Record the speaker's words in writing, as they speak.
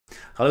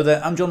Hello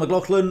there, I'm John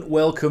McLaughlin.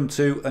 Welcome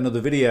to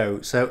another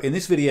video. So in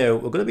this video,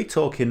 we're going to be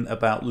talking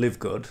about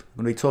LiveGood.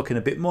 We're going to be talking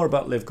a bit more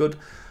about LiveGood.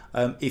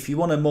 If you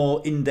want a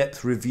more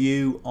in-depth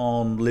review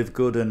on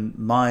LiveGood and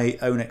my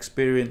own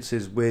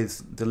experiences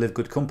with the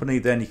LiveGood company,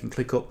 then you can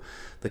click up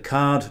the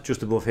card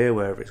just above here,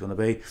 wherever it's going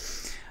to be.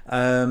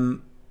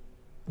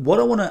 What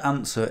I want to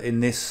answer in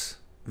this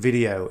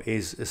video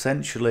is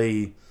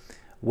essentially,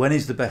 when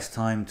is the best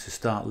time to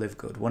start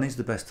LiveGood? When is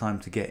the best time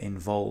to get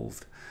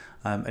involved?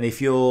 And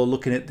if you're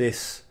looking at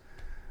this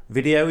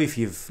video, if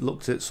you've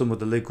looked at some of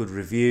the LiveGood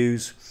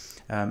reviews,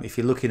 if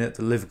you're looking at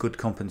the LiveGood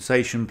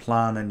compensation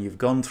plan and you've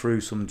gone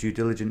through some due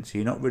diligence,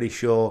 you're not really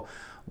sure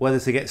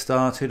whether to get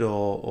started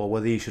or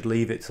whether you should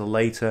leave it till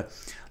later,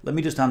 let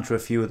me just answer a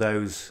few of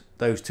those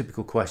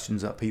typical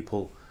questions that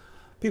people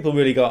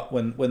really got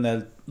when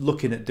they're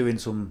looking at doing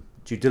some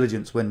due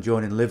diligence when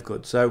joining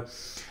LiveGood. So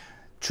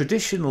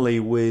traditionally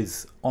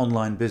with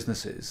online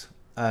businesses,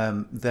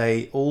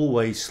 they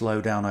always slow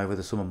down over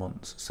the summer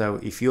months. So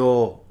if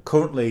you're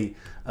currently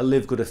a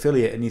LiveGood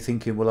affiliate and you're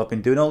thinking, well, I've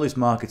been doing all this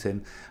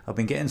marketing, I've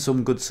been getting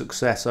some good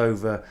success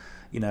over,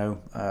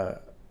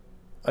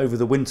 over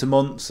the winter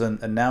months,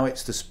 and now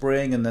it's the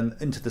spring and then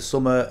into the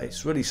summer,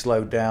 it's really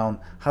slowed down.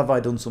 Have I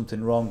done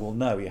something wrong? Well,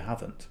 no, you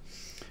haven't.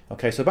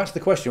 Okay, so back to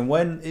the question,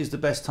 when is the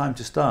best time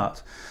to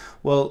start?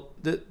 Well,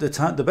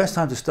 the best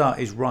time to start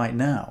is right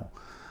now.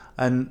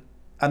 And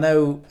I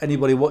know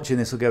anybody watching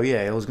this will go,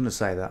 yeah, I was going to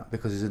say that,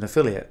 because he's an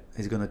affiliate.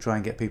 He's going to try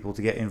and get people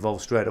to get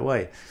involved straight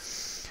away.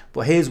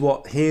 But here's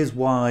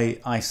why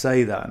I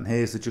say that, and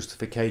here's the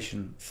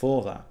justification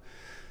for that.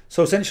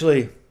 So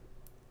essentially,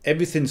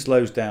 everything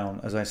slows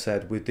down, as I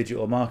said, with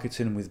digital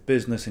marketing, with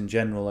business in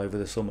general over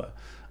the summer.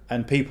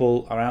 And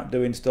people are out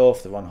doing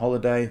stuff, they're on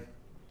holiday,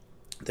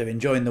 they're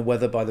enjoying the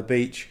weather by the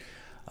beach.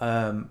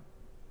 Well,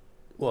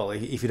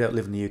 if you don't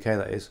live in the UK,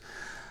 that is.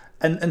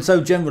 And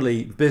so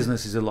generally,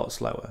 business is a lot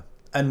slower.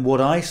 And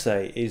what I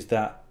say is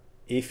that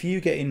if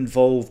you get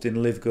involved in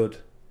LiveGood,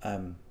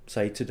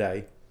 say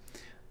today,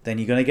 then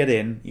you're going to get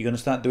in, you're going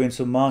to start doing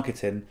some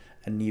marketing,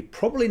 and you're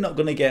probably not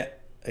going to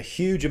get a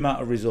huge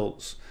amount of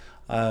results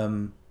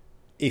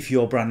if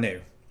you're brand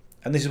new.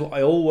 And this is what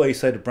I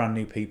always say to brand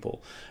new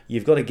people.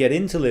 You've got to get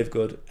into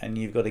LiveGood and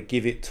you've got to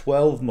give it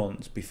 12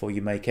 months before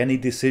you make any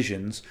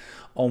decisions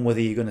on whether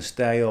you're going to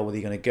stay or whether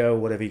you're going to go, or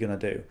whatever you're going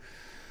to do.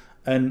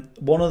 And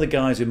one of the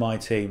guys in my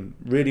team,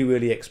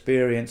 really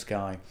experienced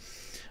guy,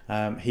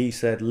 he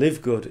said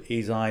LiveGood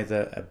is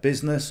either a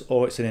business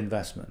or it's an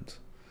investment.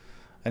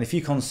 And if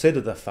you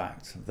consider the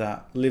fact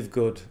that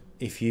LiveGood,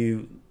 if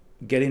you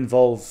get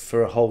involved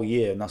for a whole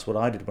year, and that's what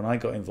I did when I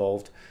got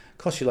involved,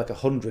 costs you like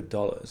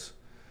 $100.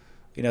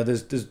 You know,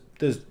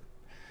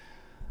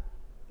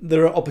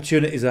 there are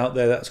opportunities out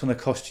there that's going to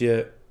cost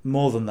you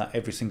more than that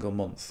every single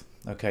month.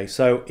 Okay,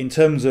 so in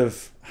terms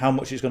of how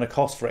much it's going to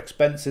cost for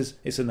expenses,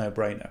 it's a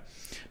no-brainer.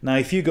 Now,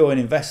 if you go and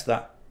invest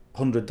that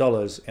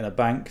 $100 in a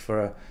bank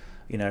for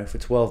for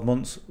 12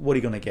 months, what are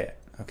you going to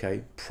get?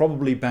 Okay,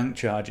 probably bank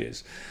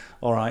charges.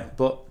 All right,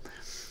 but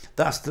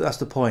that's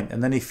the point.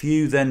 And then if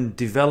you then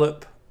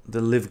develop the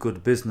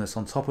LiveGood business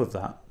on top of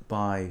that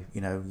by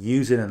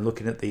using and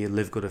looking at the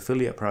LiveGood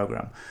affiliate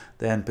program,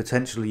 then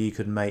potentially you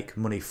could make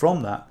money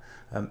from that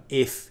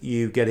if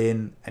you get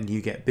in and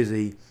you get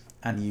busy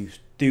and you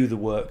do the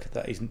work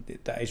that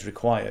is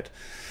required.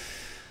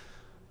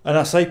 And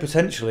I say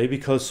potentially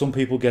because some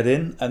people get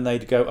in and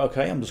they'd go,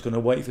 okay, I'm just going to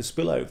wait for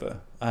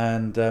spillover.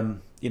 And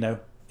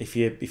if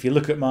you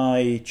look at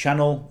my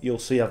channel, you'll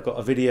see I've got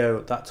a video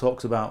that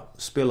talks about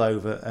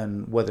spillover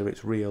and whether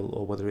it's real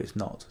or whether it's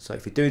not. So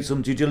if you're doing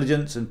some due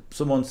diligence and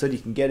someone said you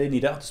can get in, you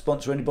don't have to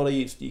sponsor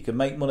anybody, you can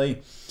make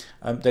money,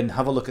 then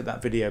have a look at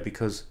that video,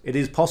 because it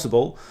is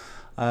possible.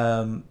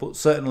 But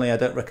certainly I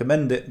don't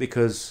recommend it,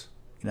 because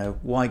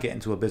why get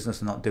into a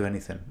business and not do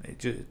anything?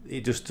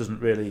 It just doesn't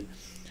really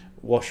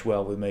wash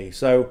well with me.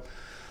 So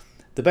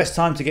the best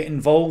time to get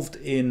involved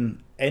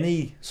in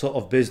any sort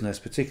of business,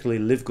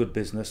 particularly LiveGood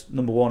business,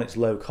 number one, it's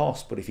low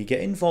cost. But if you get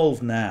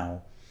involved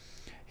now,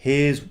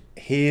 here's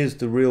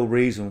the real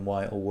reason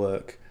why it'll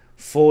work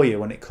for you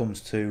when it comes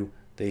to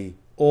the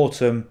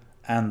autumn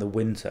and the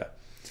winter.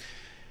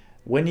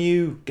 When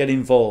you get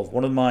involved,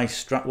 one of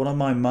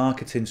my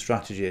marketing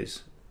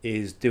strategies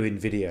is doing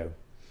video.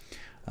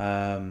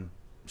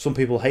 Some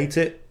people hate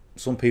it,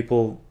 some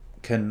people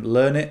can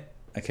learn it,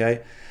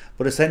 okay?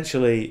 But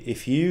essentially,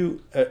 if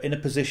you are in a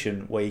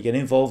position where you get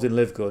involved in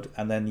LiveGood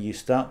and then you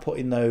start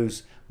putting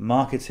those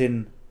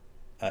marketing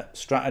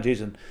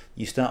strategies and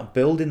you start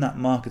building that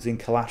marketing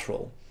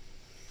collateral,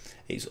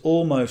 it's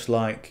almost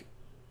like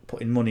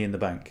putting money in the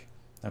bank,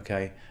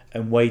 okay,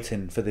 and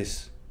waiting for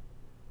this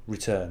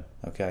return,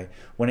 okay,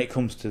 when it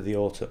comes to the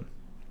autumn.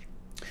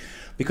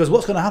 Because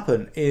what's going to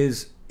happen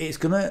is it's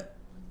going to,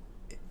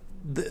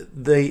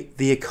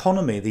 the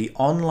economy, the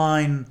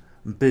online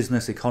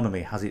business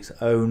economy does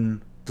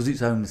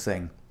its own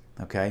thing,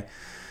 okay?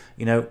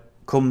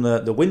 Come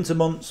the winter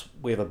months,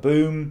 we have a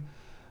boom.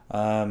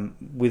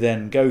 We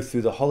then go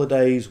through the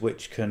holidays,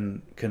 which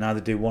can either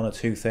do one or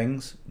two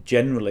things.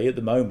 Generally, at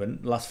the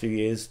moment, last few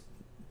years,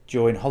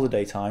 during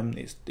holiday time,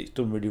 it's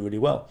done really, really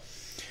well.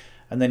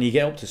 And then you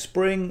get up to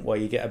spring, where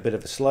you get a bit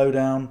of a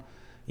slowdown.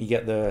 You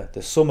get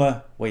the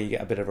summer, where you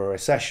get a bit of a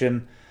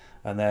recession.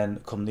 And then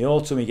come the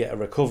autumn, you get a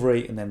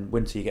recovery, and then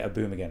winter, you get a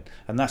boom again.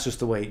 And that's just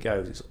the way it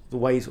goes. It's the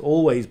way it's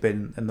always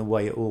been and the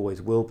way it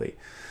always will be.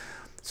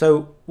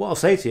 So what I'll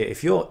say to you,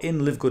 if you're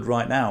in LiveGood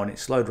right now and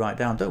it's slowed right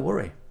down, don't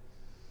worry.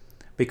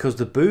 Because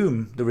the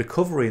boom, the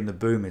recovery and the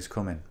boom is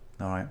coming.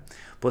 All right.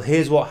 But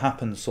here's what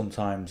happens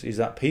sometimes is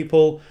that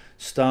people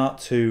start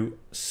to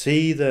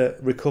see the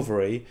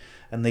recovery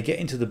and they get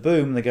into the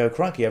boom and they go,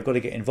 crikey, I've got to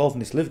get involved in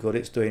this LiveGood.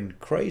 It's doing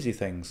crazy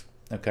things,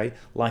 okay,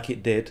 like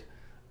it did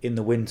in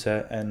the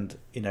winter and,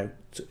 you know,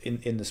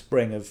 in the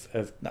spring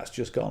of that's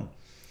just gone.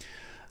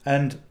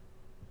 And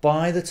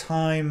by the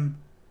time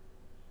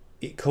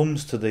it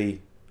comes to the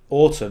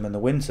autumn and the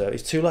winter,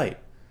 it's too late,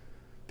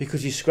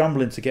 because you're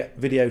scrambling to get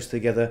videos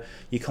together,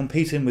 you're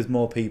competing with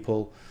more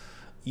people,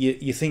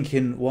 you're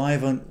thinking, why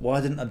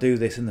didn't I do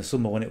this in the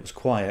summer when it was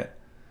quiet?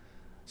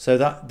 So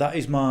that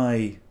is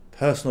my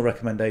personal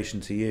recommendation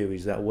to you,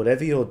 is that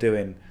whatever you're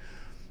doing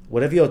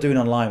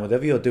online,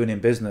 whatever you're doing in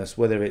business,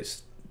 whether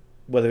it's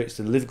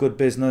the LiveGood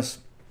business,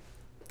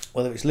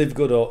 whether it's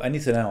LiveGood or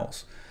anything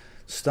else,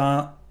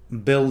 start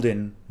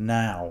building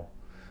now,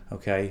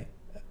 okay?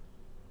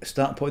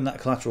 Start putting that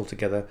collateral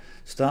together,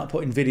 start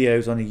putting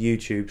videos on your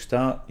YouTube,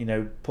 start, you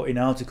know, putting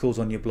articles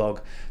on your blog,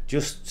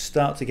 just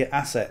start to get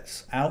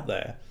assets out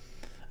there.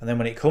 And then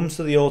when it comes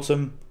to the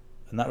autumn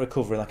and that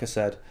recovery, like I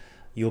said,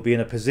 you'll be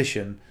in a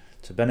position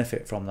to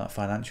benefit from that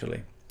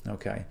financially,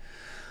 okay?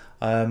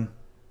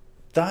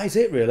 That is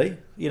it really,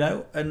 you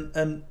know,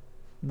 and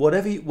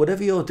whatever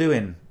you're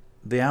doing,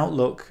 the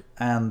outlook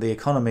and the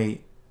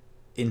economy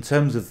in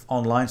terms of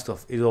online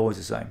stuff is always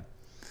the same.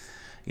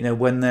 You know,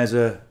 when there's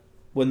a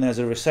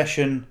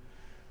recession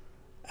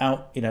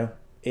out, you know,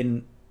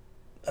 in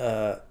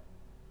when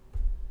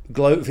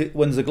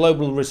there's a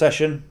global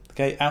recession,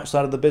 okay,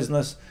 outside of the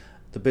business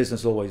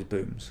always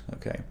booms,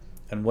 okay.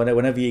 And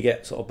whenever you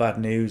get sort of bad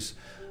news,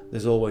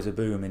 there's always a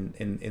boom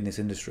in this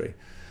industry.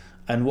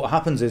 And what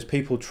happens is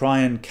people try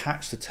and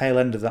catch the tail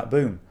end of that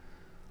boom.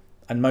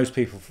 And most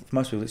people,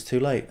 it's too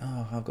late.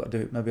 Oh, I've got to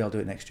do it. Maybe I'll do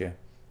it next year.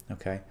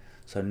 Okay.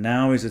 So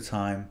now is the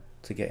time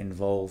to get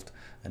involved,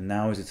 and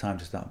now is the time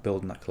to start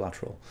building that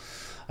collateral.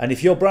 And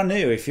if you're brand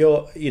new, if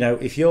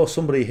you're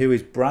somebody who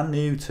is brand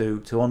new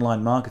to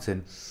online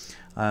marketing,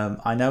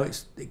 I know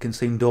it can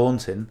seem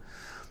daunting,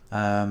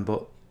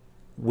 but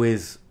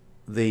with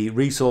the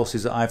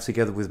resources that I have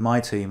together with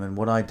my team and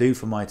what I do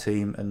for my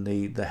team and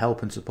the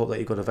help and support that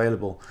you've got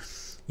available,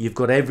 you've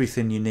got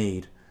everything you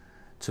need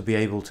to be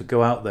able to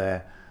go out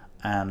there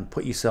and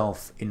put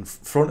yourself in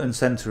front and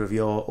center of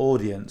your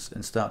audience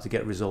and start to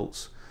get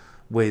results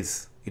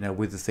with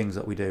the things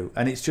that we do.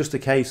 And it's just a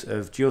case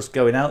of just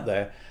going out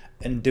there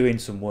and doing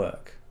some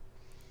work.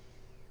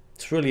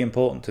 It's really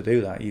important to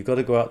do that. You've got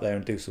to go out there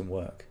and do some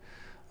work.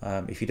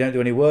 If you don't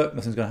do any work,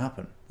 nothing's going to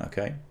happen.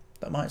 Okay,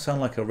 that might sound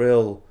like a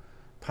real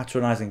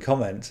patronizing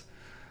comment,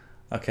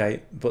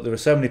 okay, but there are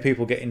so many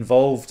people get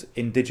involved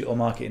in digital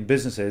marketing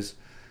businesses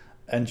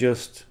and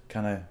just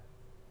kind of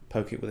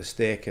poke it with a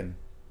stick and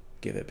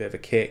give it a bit of a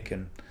kick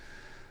and,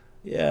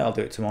 yeah, I'll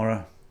do it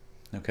tomorrow,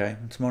 okay,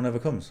 and tomorrow never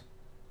comes,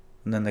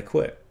 and then they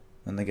quit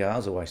and they go, that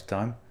was a waste of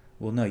time.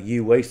 Well, no,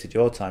 you wasted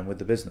your time with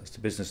the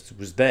business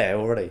was there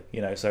already, you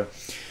know. So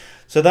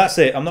that's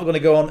it. I'm not going to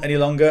go on any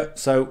longer.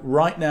 So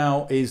right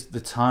now is the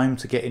time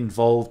to get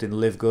involved in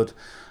LiveGood.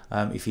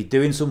 If you're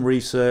doing some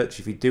research,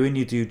 if you're doing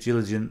your due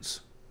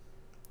diligence,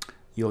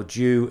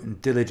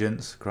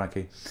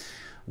 crikey,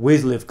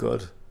 with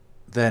LiveGood,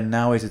 then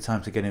now is the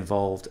time to get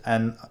involved.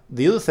 And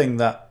the other thing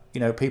that, you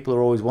know, people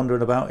are always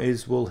wondering about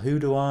is, well, who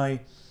do I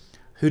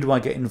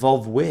get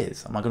involved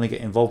with? Am I going to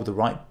get involved with the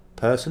right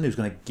person who's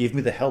going to give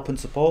me the help and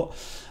support?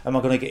 Am I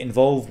going to get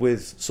involved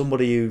with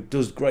somebody who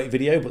does great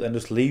video but then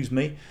just leaves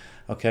me?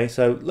 Okay,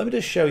 so let me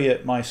just show you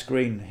my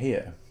screen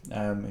here.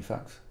 In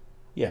fact,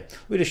 yeah,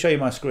 let me just show you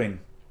my screen.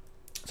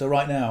 So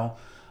right now,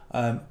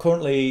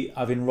 currently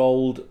I've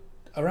enrolled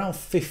around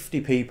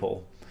 50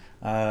 people,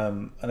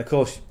 and of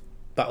course,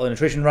 battle and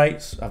attrition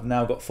rates, I've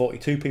now got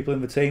 42 people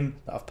in the team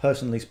that I've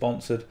personally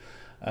sponsored,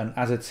 and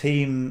as a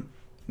team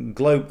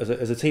as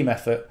a team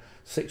effort,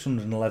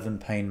 611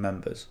 paying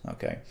members.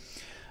 Okay,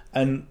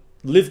 and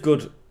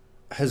LiveGood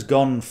has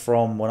gone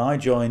from, when I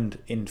joined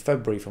in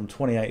February, from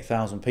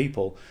 28,000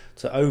 people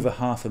to over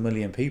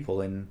 500,000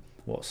 people in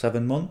what,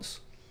 7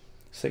 months,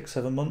 6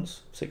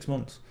 months,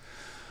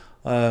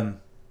 5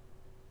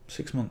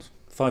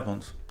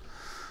 months,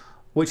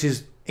 which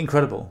is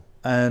incredible.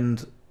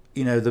 And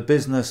you know, the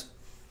business,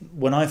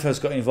 when I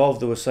first got involved,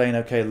 they were saying,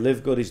 okay,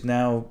 LiveGood is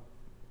now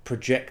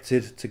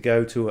projected to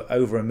go to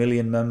over 1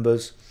 million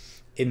members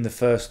in the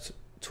first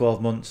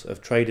 12 months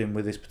of trading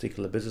with this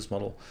particular business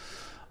model.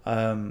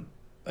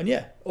 And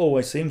yeah,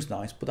 always seems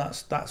nice, but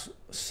that's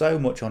so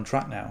much on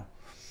track now.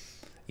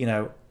 You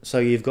know, so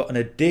you've got an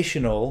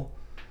additional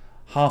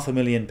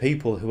 500,000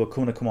 people who are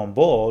going to come on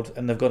board,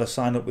 and they've got to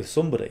sign up with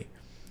somebody.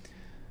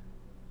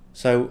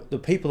 So the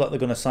people that they're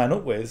going to sign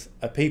up with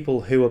are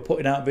people who are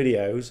putting out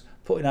videos,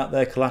 putting out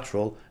their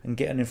collateral and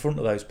getting in front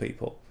of those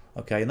people.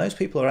 Okay, and those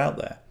people are out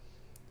there.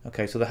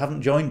 Okay, so they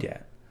haven't joined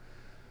yet.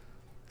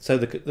 So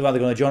they're either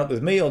going to join up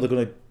with me, or they're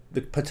going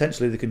to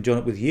potentially they can join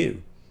up with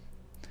you.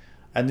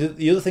 And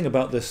the other thing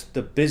about this,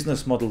 the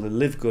business model, the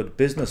LiveGood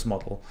business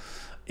model,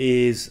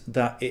 is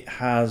that it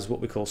has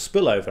what we call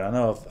spillover. I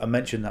know I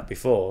mentioned that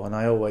before, and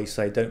I always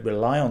say don't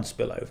rely on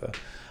spillover.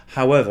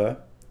 However,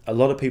 a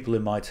lot of people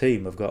in my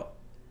team have got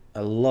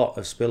a lot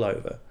of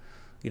spillover.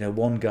 You know,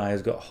 one guy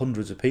has got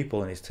hundreds of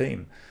people in his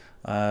team,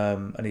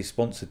 and he's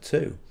sponsored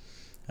too.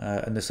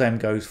 And the same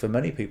goes for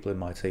many people in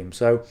my team.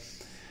 So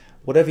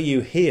whatever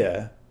you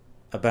hear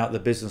about the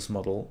business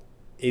model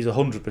is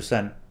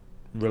 100%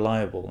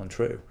 reliable and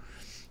true.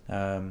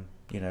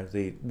 You know,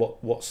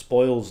 what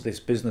spoils this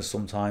business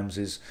sometimes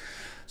is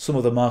some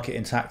of the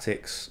marketing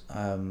tactics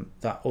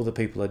that other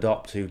people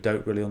adopt who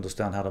don't really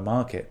understand how to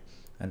market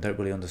and don't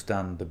really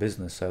understand the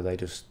business, so they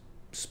just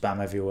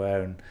spam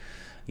everywhere, and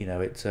you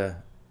know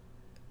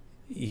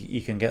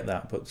you can get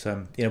that. But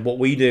you know, what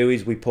we do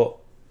is we put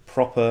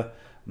proper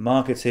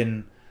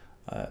marketing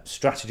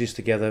strategies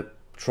together,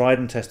 tried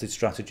and tested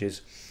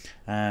strategies,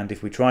 and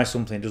if we try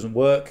something it doesn't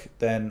work,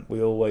 then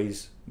we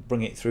always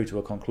bring it through to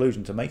a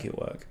conclusion to make it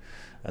work,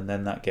 and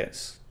then that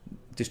gets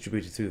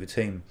distributed through the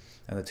team,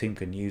 and the team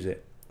can use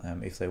it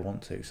if they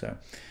want to. So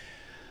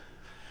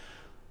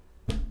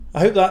I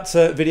hope that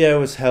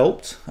video has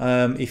helped.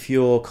 If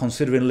you're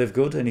considering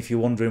LiveGood, and if you're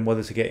wondering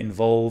whether to get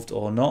involved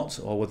or not,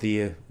 or whether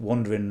you're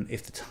wondering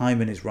if the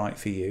timing is right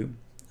for you,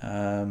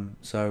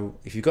 so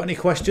if you've got any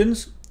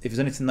questions, if there's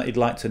anything that you'd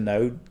like to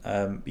know,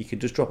 you can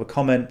just drop a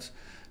comment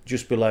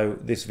just below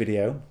this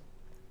video.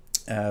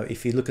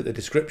 If you look at the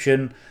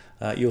description,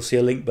 you'll see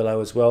a link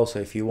below as well. So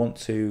if you want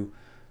to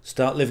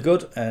start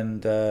LiveGood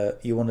and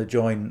you want to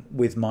join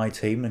with my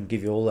team and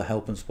give you all the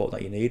help and support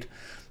that you need,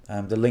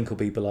 the link will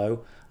be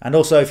below. And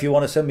also if you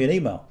want to send me an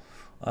email,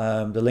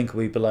 the link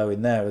will be below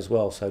in there as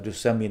well. So just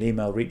send me an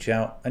email, reach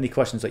out, any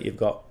questions that you've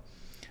got.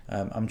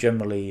 I'm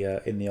generally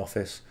in the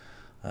office,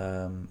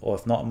 or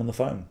if not, I'm on the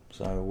phone,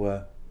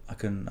 so I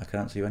can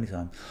answer you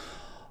anytime.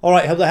 All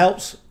right, hope that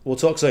helps. We'll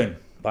talk soon.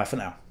 Bye for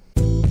now.